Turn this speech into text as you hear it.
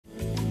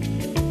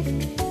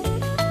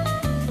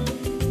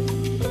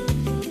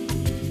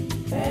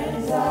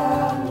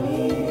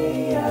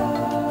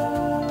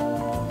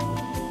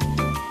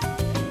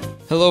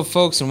Hello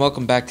folks, and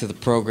welcome back to the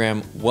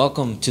program.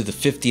 Welcome to the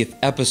 50th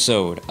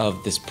episode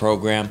of this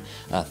program.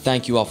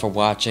 Thank you all for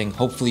watching.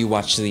 Hopefully you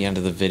watched to the end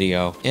of the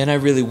video. And I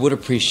really would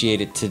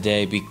appreciate it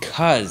today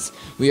because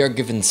we are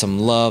giving some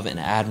love and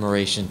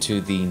admiration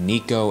to the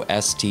Nikko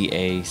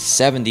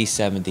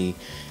STA-7070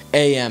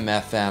 AM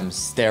FM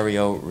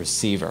stereo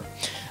receiver.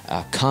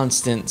 A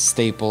constant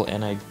staple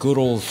and a good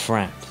old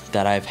friend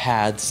that I've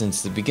had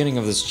since the beginning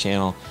of this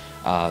channel,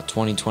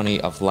 2020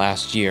 of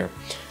last year.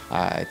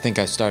 I think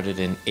I started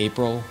in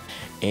April,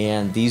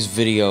 and these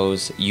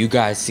videos you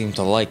guys seem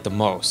to like the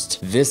most.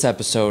 This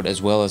episode, as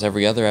well as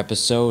every other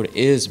episode,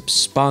 is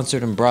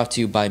sponsored and brought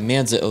to you by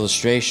Manza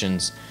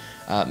Illustrations.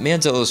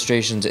 Manza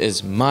Illustrations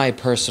is my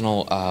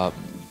personal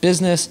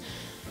business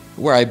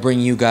where I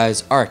bring you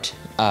guys art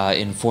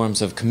in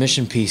forms of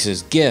commission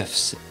pieces,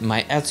 gifts,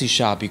 my Etsy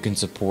shop you can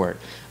support.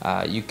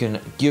 You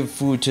can give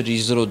food to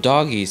these little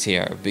doggies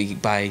here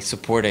by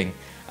supporting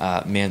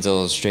Manza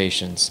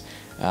Illustrations.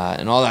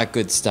 And all that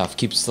good stuff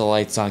keeps the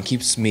lights on,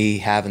 keeps me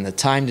having the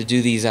time to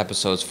do these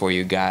episodes for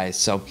you guys.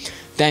 So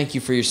thank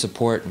you for your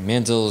support.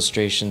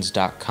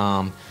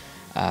 manzaillustrations.com.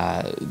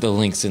 The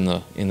link's in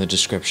the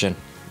description,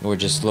 or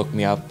just look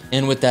me up.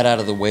 And with that out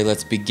of the way,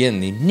 let's begin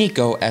the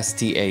Nikko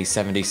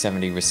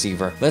STA-7070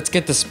 receiver. Let's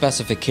get the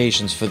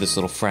specifications for this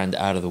little friend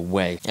out of the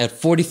way. At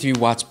 43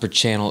 watts per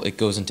channel, it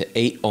goes into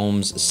 8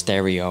 ohms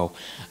stereo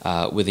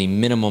with a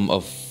minimum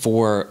of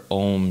 4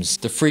 ohms.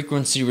 The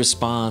frequency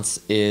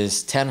response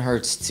is 10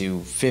 hertz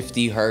to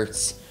 50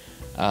 hertz.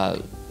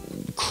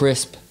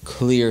 Crisp,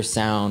 clear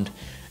sound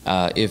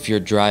if you're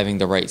driving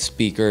the right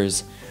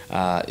speakers.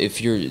 If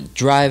you're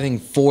driving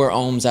 4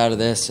 ohms out of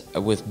this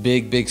with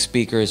big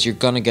speakers, you're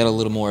gonna get a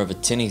little more of a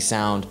tinny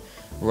sound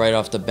right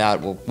off the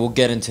bat. We'll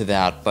get into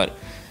that, but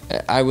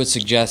I would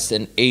suggest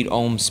an 8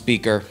 ohm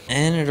speaker,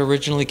 and it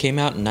originally came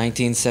out in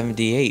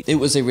 1978. It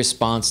was a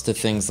response to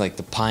things like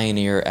the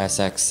Pioneer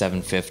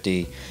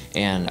SX-750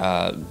 and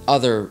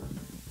other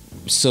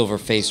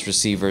silver-faced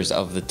receivers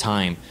of the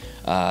time.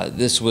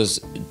 This was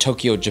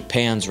Tokyo,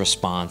 Japan's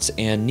response,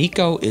 and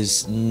Nikko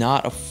is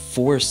not a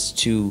force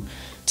to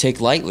take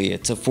lightly.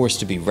 It's a force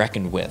to be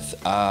reckoned with.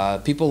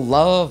 People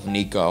love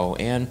Nikko,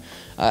 and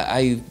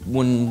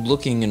when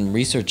looking and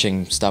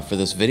researching stuff for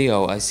this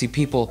video, I see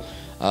people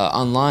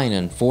online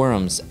and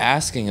forums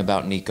asking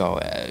about Nikko,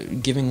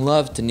 giving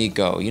love to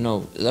Nikko, you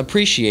know,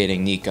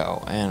 appreciating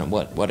Nikko and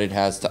what it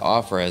has to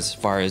offer as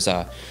far as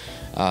the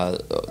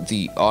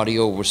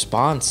audio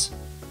response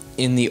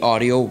in the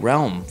audio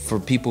realm. For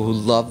people who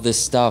love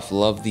this stuff,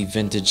 love the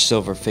vintage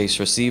silver face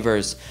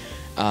receivers,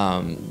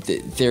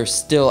 they're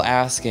still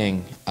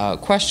asking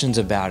questions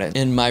about it.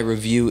 And my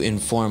review in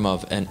form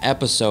of an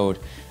episode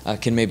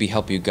can maybe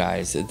help you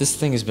guys. This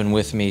thing has been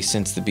with me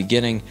since the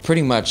beginning,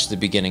 pretty much the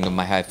beginning of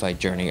my hi-fi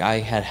journey. I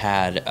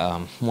had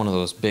one of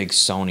those big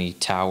Sony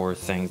tower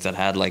things that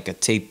had like a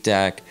tape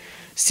deck,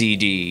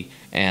 CD,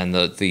 and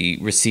the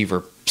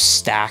receiver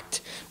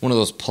stacked. One of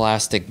those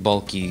plastic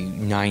bulky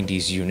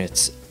 90s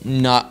units.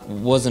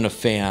 Wasn't a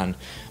fan,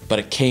 but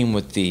it came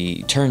with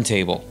the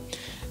turntable.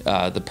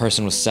 The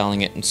person was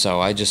selling it, and so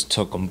I just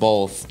took them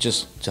both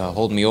just to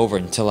hold me over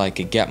until I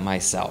could get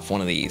myself one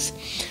of these.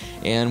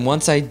 And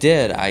once I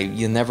did,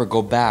 you never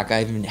go back.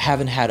 I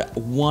haven't had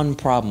one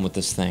problem with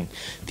this thing.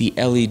 The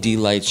LED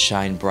lights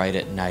shine bright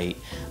at night.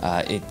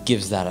 It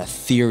gives that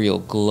ethereal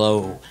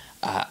glow.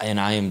 And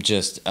I am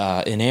just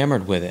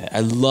enamored with it.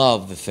 I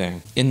love the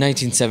thing. In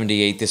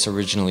 1978, this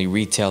originally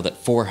retailed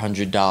at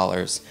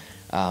 $400.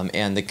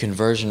 And the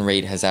conversion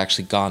rate has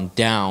actually gone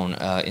down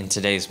in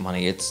today's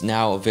money. It's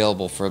now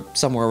available for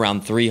somewhere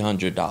around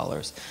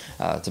 $300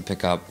 to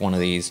pick up one of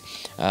these.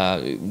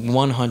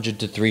 $100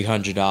 to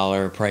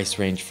 $300 price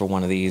range for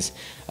one of these.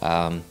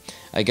 I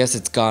guess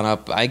it's gone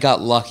up. I got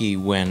lucky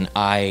when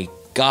I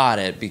got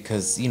it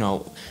because, you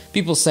know,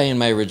 people say in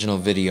my original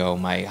video,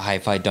 my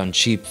Hi-Fi Done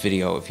Cheap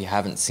video, if you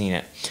haven't seen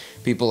it,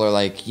 people are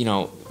like, you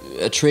know,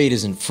 a trade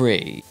isn't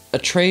free. A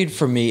trade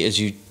for me is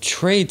you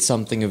trade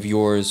something of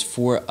yours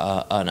for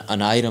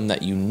an item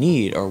that you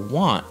need or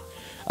want.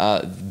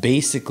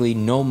 Basically,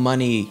 no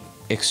money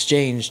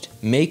exchanged,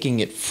 making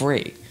it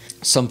free.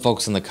 Some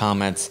folks in the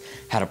comments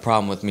had a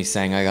problem with me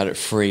saying I got it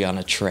free on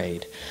a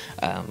trade.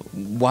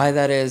 Why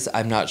that is,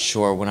 I'm not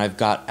sure. When I've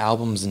got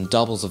albums and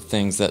doubles of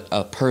things that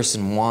a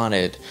person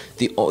wanted,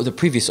 the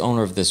previous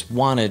owner of this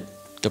wanted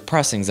the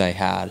pressings I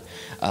had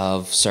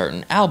of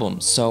certain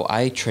albums, so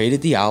I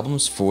traded the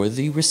albums for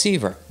the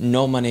receiver.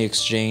 No money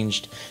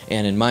exchanged,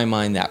 and in my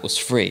mind that was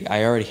free.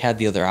 I already had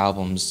the other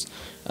albums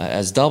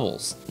as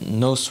doubles.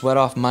 No sweat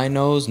off my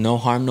nose, no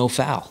harm, no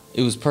foul.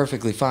 It was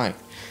perfectly fine.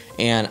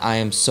 And I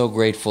am so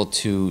grateful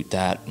to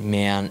that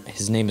man.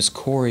 His name is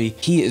Corey.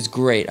 He is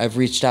great. I've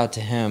reached out to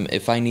him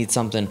if I need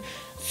something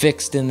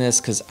fixed in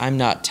this, because I'm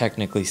not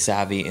technically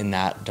savvy in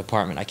that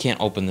department. I can't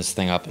open this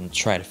thing up and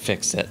try to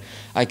fix it.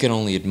 I can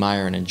only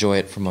admire and enjoy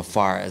it from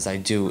afar, as I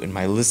do in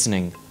my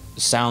listening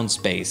sound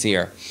space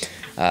here.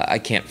 I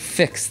can't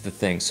fix the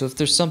thing. So if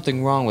there's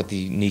something wrong with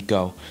the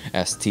Nikko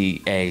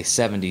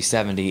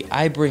STA-7070,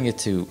 I bring it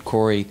to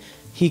Corey.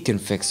 He can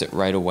fix it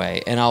right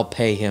away, and I'll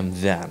pay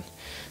him then.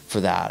 for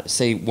that.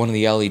 Say one of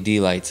the LED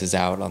lights is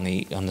out on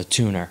the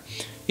tuner,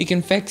 he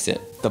can fix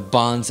it. The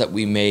bonds that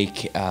we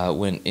make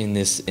when in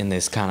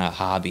this kind of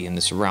hobby, in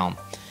this realm,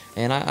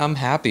 and I'm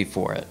happy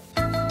for it.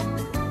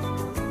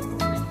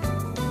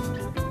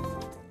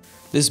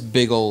 This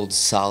big old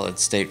solid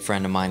state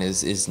friend of mine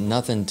is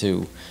nothing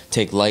to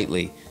take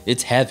lightly.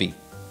 It's heavy.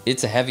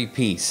 It's a heavy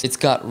piece. It's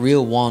got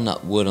real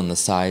walnut wood on the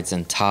sides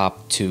and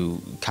top to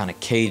kind of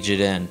cage it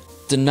in.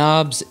 The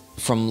knobs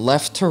from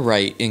left to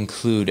right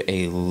include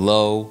a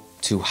low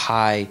to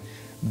high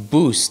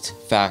boost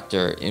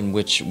factor, in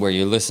which where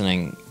you're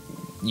listening,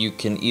 you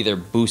can either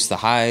boost the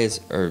highs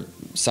or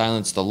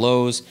silence the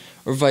lows,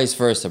 or vice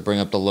versa, bring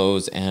up the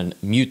lows and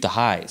mute the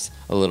highs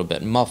a little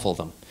bit, muffle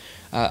them.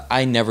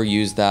 I never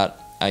use that.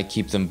 I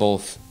keep them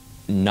both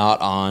not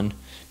on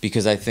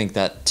because I think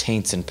that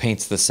taints and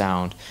paints the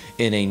sound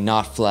in a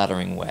not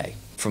flattering way.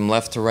 From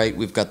left to right,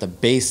 we've got the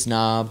bass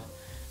knob,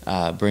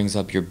 brings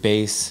up your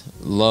bass,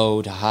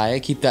 low to high. I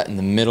keep that in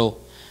the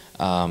middle.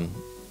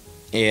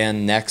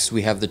 And next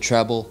we have the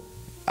treble.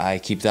 I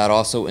keep that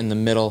also in the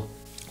middle.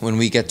 When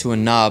we get to a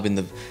knob in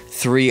the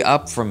 3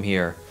 up from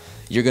here,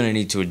 you're gonna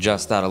need to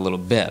adjust that a little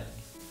bit.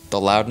 The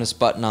loudness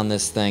button on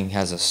this thing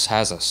has a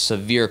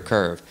severe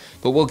curve,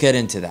 but we'll get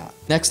into that.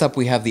 Next up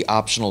we have the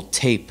optional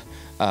tape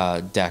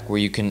deck, where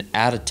you can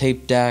add a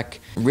tape deck.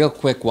 Real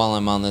quick while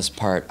I'm on this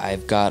part,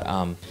 I've got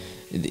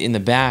in the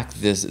back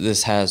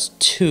this has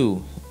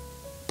 2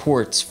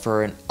 ports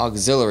for an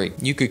auxiliary.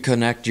 You could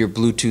connect your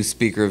Bluetooth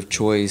speaker of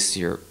choice,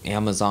 your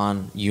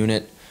Amazon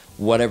unit,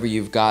 whatever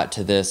you've got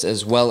to this,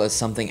 as well as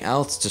something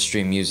else to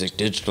stream music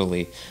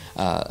digitally.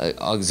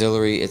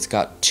 Auxiliary, it's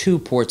got 2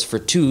 ports for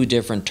 2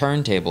 different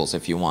turntables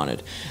if you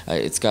wanted.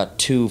 It's got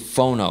 2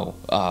 phono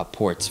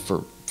ports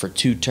for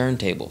 2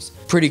 turntables.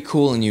 Pretty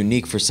cool and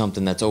unique for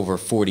something that's over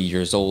 40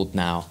 years old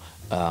now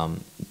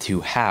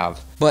to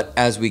have. But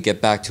as we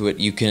get back to it,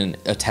 you can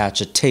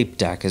attach a tape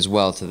deck as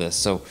well to this.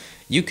 So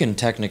you can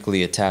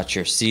technically attach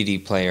your CD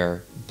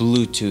player,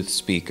 Bluetooth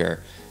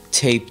speaker,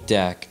 tape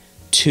deck,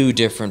 2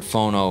 different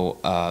phono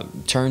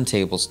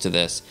turntables to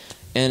this,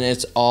 and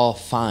it's all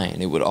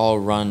fine. It would all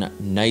run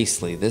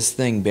nicely. This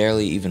thing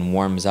barely even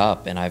warms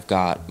up, and I've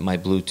got my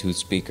Bluetooth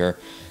speaker,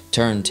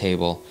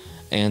 turntable,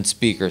 and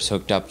speakers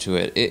hooked up to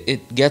it.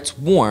 It gets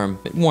warm,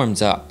 it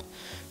warms up,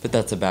 but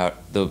that's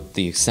about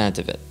the extent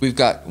of it. We've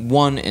got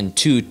 1 and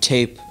 2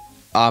 tape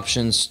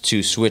options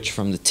to switch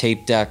from the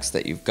tape decks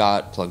that you've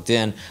got plugged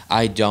in.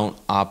 I don't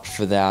opt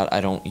for that.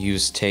 I don't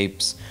use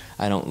tapes.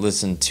 I don't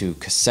listen to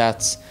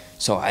cassettes,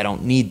 so I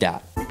don't need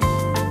that.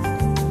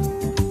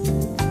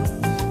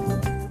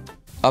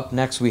 Up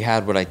next we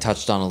had what I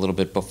touched on a little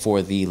bit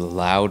before, the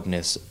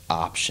loudness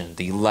option,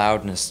 the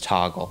loudness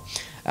toggle.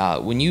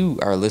 When you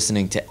are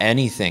listening to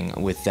anything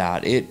with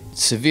that, it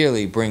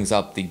severely brings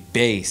up the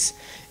bass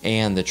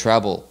and the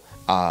treble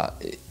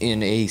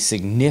in a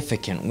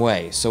significant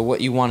way. So what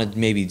you want to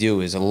maybe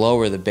do is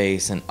lower the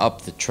bass and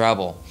up the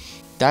treble.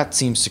 That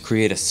seems to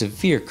create a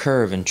severe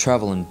curve in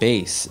treble and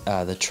bass.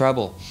 The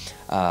treble,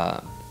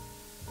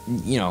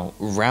 you know,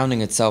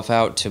 rounding itself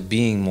out to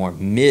being more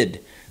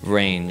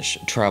mid-range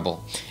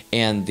treble,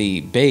 and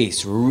the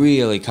bass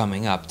really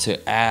coming up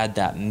to add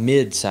that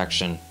mid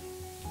section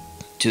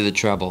to the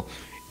treble,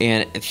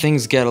 and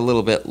things get a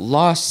little bit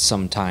lost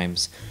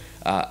sometimes.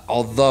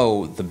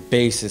 Although the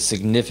bass is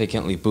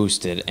significantly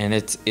boosted and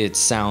it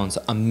sounds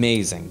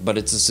amazing, but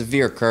it's a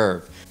severe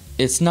curve.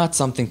 It's not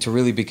something to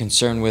really be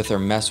concerned with or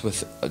mess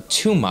with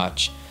too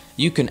much.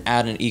 You can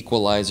add an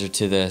equalizer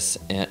to this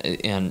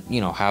and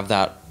you know, have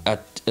that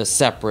a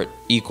separate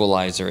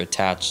equalizer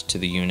attached to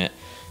the unit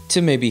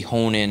to maybe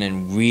hone in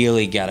and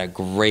really get a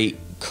great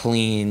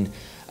clean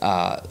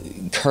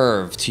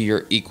curve to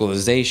your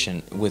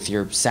equalization with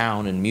your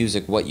sound and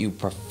music, what you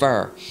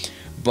prefer.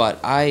 But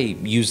I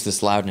use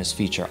this loudness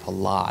feature a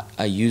lot.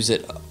 I use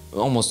it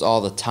almost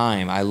all the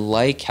time. I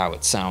like how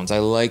it sounds. I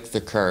like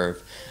the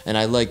curve, and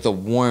I like the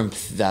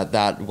warmth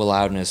that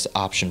loudness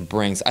option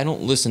brings. I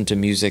don't listen to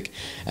music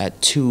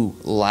at too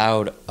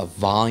loud a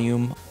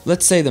volume.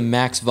 Let's say the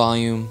max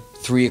volume,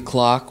 3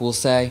 o'clock, we'll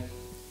say,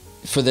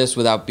 for this,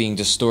 without being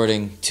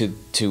distorting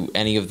to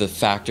any of the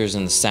factors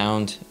in the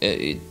sound.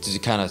 It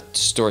kind of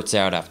distorts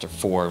out after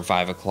 4 or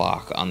 5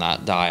 o'clock on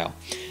that dial.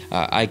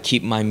 I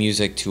keep my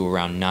music to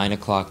around 9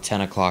 o'clock,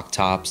 10 o'clock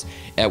tops,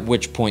 at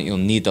which point you'll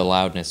need the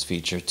loudness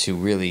feature to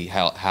really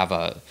have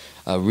a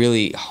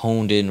really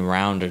honed in,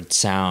 rounded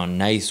sound,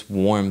 nice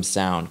warm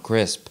sound,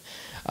 crisp,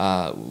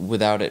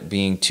 without it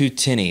being too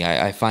tinny.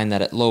 I find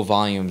that at low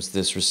volumes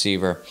this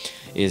receiver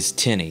is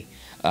tinny.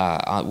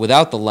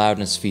 Without the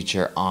loudness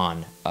feature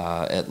on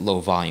at low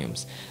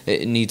volumes,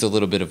 it needs a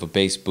little bit of a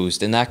bass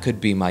boost, and that could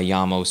be my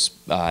Yamos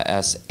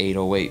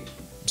S808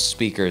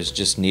 speakers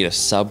just need a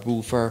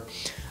subwoofer.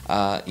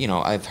 You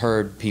know, I've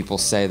heard people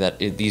say that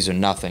these are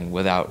nothing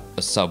without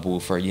a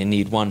subwoofer. You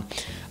need one.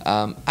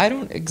 I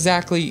don't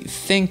exactly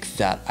think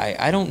that.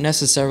 I don't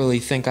necessarily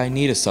think I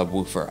need a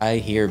subwoofer. I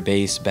hear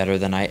bass better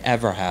than I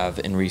ever have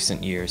in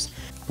recent years.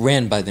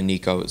 Ran by the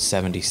Nikko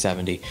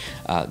 7070.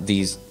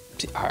 These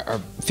are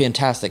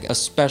fantastic,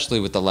 especially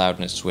with the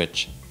loudness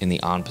switch in the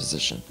on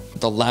position.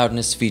 The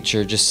loudness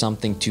feature, just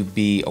something to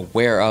be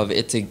aware of.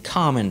 It's a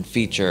common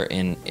feature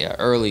in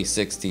early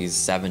 60s,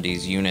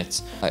 70s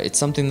units. It's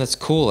something that's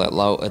cool at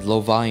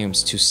low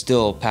volumes to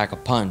still pack a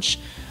punch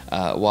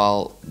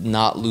while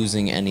not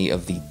losing any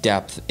of the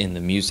depth in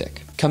the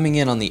music. Coming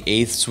in on the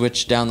 8th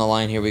switch down the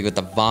line here, we got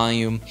the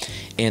volume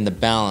and the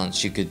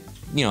balance. You could,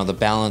 the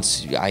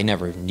balance, I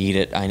never need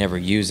it, I never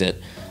use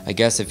it. I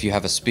guess if you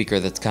have a speaker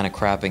that's kind of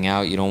crapping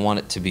out, you don't want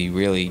it to be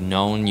really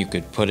known, you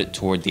could put it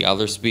toward the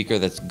other speaker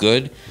that's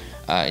good,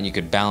 and you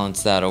could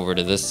balance that over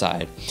to this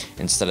side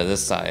instead of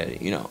this side,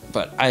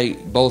 But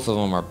both of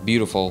them are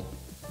beautiful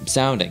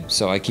sounding,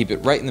 so I keep it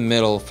right in the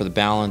middle for the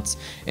balance.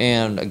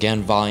 And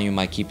again, volume,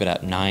 I keep it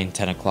at 9,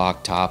 10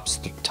 o'clock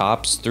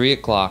tops 3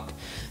 o'clock.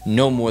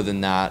 No more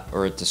than that,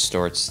 or it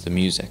distorts the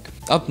music.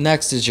 Up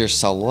next is your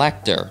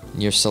selector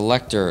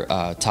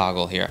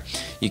toggle here.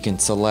 You can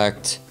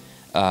select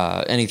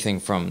anything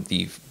from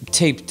the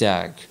tape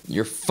deck,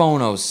 your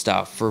phono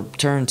stuff for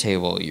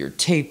turntable, your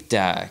tape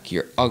deck,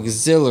 your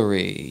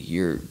auxiliary,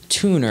 your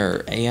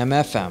tuner, AM,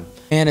 FM.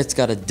 And it's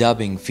got a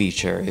dubbing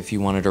feature. If you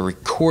wanted to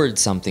record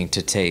something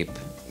to tape,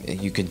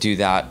 you could do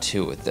that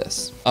too with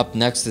this. Up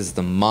next is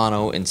the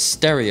mono and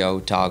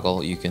stereo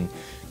toggle. You can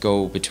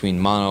go between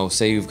mono.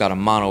 Say you've got a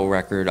mono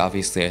record,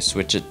 obviously I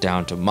switch it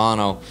down to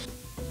mono.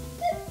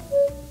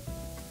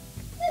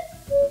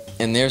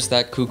 And there's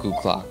that cuckoo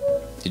clock.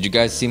 Did you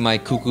guys see my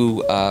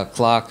cuckoo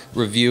clock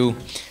review?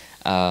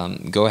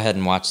 Go ahead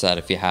and watch that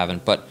if you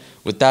haven't. But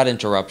with that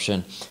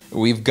interruption,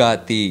 we've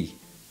got the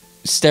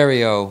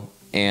stereo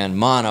and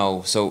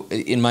mono. So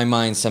in my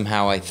mind,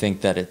 somehow I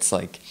think that it's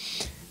like,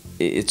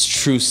 it's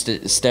true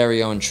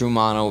stereo and true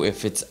mono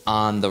if it's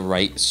on the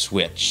right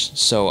switch.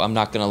 So I'm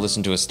not going to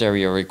listen to a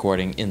stereo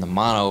recording in the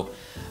mono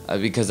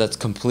because that's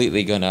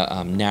completely going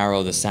to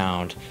narrow the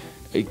sound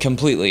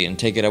completely and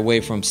take it away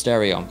from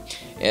stereo.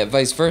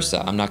 Vice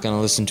versa, I'm not going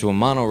to listen to a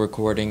mono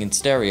recording in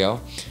stereo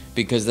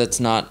because that's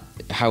not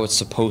how it's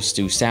supposed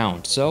to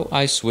sound. So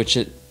I switch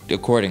it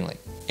accordingly.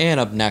 And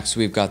up next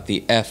we've got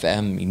the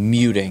FM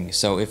muting.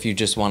 So if you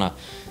just want to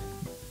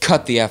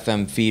cut the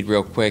FM feed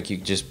real quick, you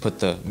just put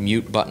the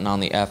mute button on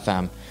the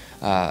FM.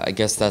 I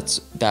guess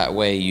that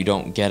way you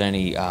don't get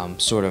any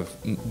sort of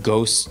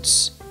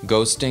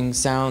ghosting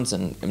sounds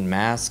and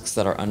masks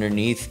that are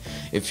underneath.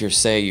 If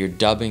you're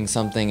dubbing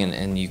something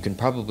and you can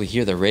probably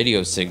hear the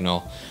radio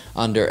signal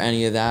under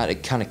any of that,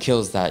 it kind of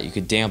kills that. You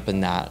could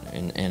dampen that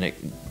and it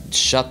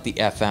shut the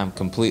FM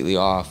completely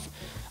off.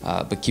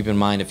 But keep in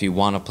mind, if you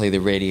want to play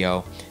the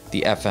radio,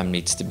 the FM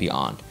needs to be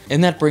on.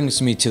 And that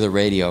brings me to the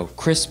radio.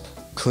 Crisp,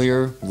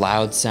 clear,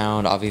 loud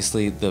sound.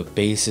 Obviously the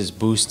bass is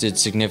boosted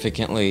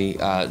significantly.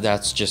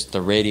 That's just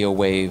the radio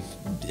wave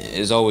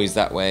is always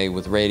that way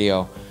with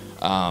radio.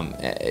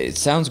 It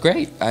sounds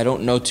great. I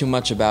don't know too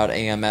much about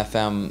AM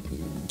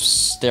FM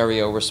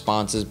stereo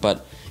responses,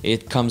 but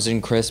it comes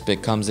in crisp,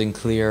 it comes in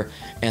clear,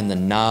 and the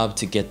knob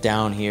to get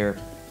down here,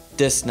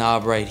 this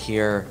knob right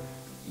here,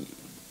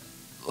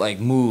 like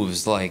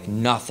moves like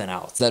nothing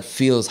else. That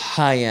feels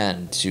high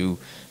end to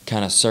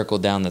kind of circle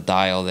down the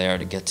dial there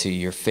to get to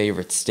your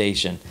favorite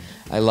station.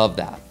 I love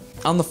that.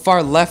 On the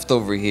far left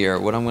over here,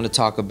 what I'm going to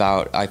talk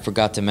about, I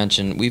forgot to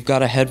mention, we've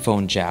got a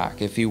headphone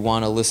jack. If you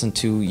want to listen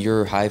to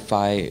your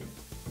hi-fi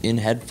in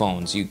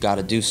headphones, you got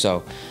to do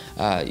so.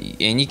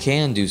 And you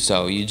can do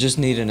so. You just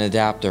need an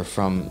adapter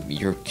from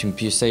your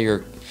computer. Say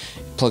your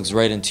plugs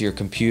right into your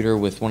computer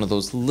with one of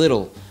those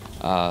little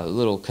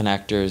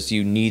connectors.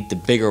 You need the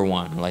bigger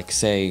one. Like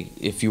say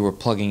if you were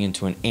plugging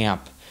into an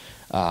amp,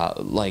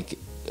 like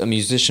a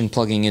musician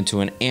plugging into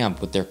an amp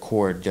with their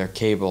cord, their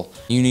cable.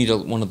 You need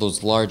one of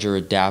those larger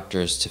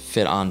adapters to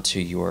fit onto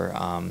your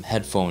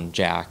headphone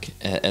jack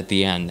at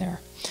the end there.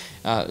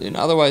 And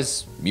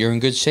otherwise, you're in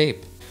good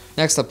shape.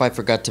 Next up, I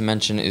forgot to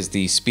mention is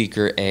the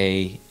speaker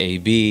A,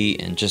 B,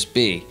 and just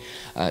B.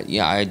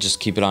 Yeah, I just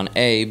keep it on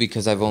A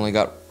because I've only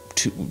got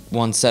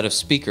one set of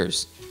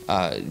speakers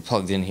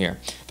plugged in here.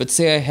 But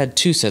say I had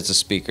two sets of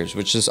speakers,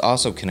 which this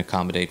also can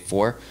accommodate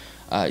for.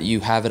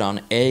 You have it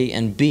on A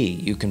and B.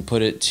 You can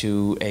put it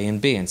to A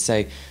and B and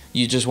say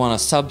you just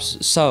want a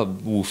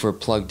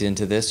subwoofer plugged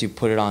into this. You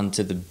put it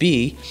onto the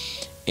B,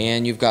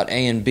 and you've got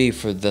A and B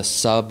for the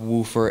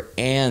subwoofer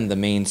and the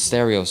main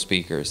stereo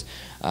speakers.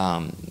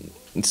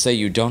 Say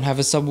you don't have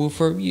a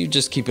subwoofer, you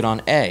just keep it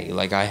on A,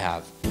 like I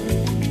have.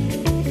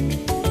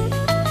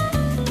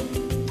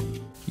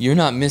 You're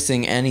not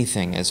missing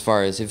anything as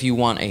far as if you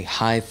want a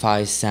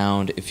hi-fi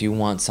sound, if you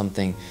want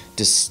something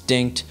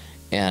distinct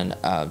and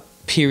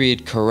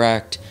period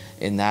correct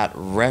in that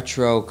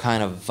retro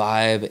kind of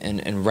vibe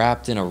and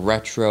wrapped in a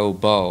retro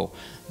bow.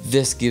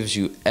 This gives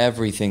you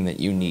everything that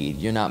you need.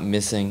 You're not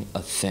missing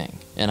a thing.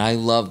 And I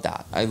love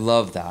that. I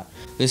love that.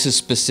 This is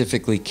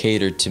specifically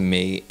catered to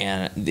me,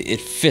 and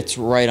it fits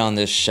right on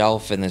this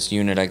shelf in this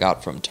unit I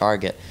got from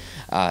Target.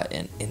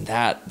 And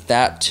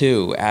that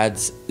too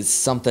adds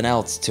something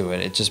else to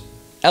it. It just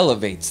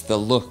elevates the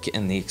look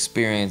and the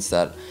experience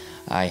that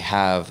I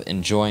have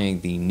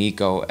enjoying the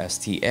Nikko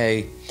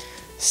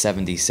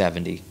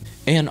STA-7070.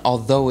 And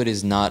although it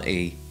is not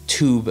a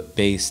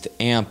tube-based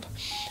amp,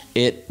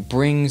 it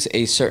brings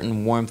a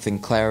certain warmth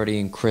and clarity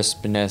and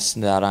crispness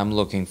that I'm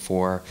looking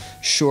for.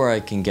 Sure, I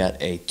can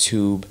get a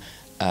tube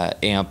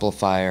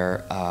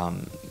amplifier,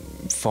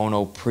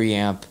 phono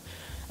preamp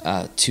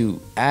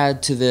to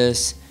add to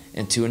this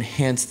and to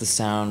enhance the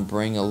sound,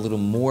 bring a little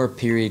more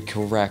period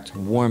correct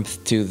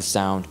warmth to the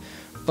sound.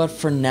 But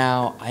for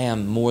now, I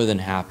am more than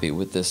happy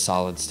with this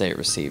solid state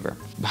receiver.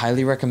 I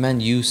highly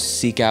recommend you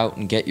seek out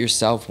and get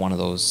yourself one of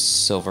those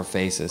silver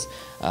faces.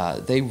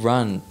 They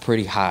run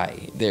pretty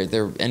high.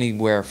 They're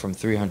anywhere from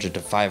 300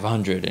 to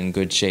 500 in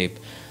good shape.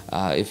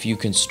 If you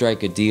can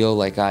strike a deal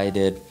like I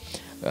did,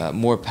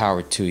 more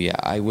power to you.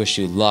 I wish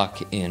you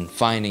luck in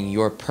finding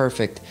your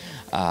perfect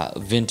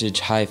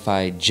vintage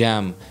hi-fi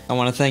gem. I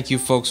want to thank you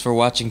folks for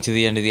watching to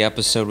the end of the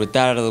episode. With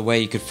that out of the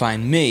way, you could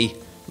find me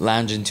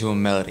lounging to a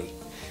melody.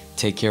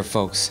 Take care,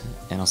 folks,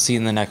 and I'll see you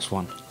in the next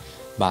one.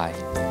 Bye.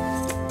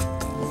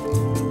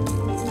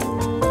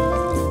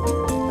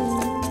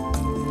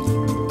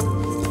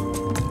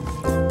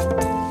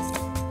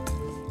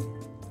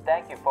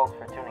 Thank you, folks,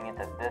 for tuning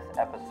into this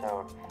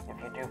episode. If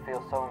you do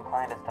feel so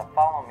inclined as to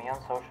follow me on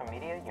social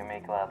media, you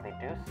may gladly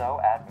do so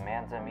at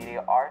Manza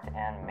Media Art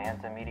and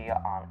Manza Media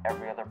on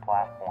every other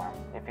platform.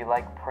 If you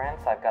like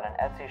prints, I've got an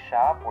Etsy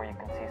shop where you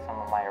can see some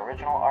of my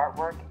original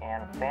artwork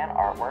and fan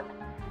artwork.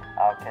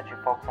 I'll catch you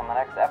folks on the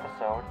next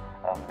episode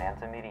of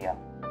Manza Media.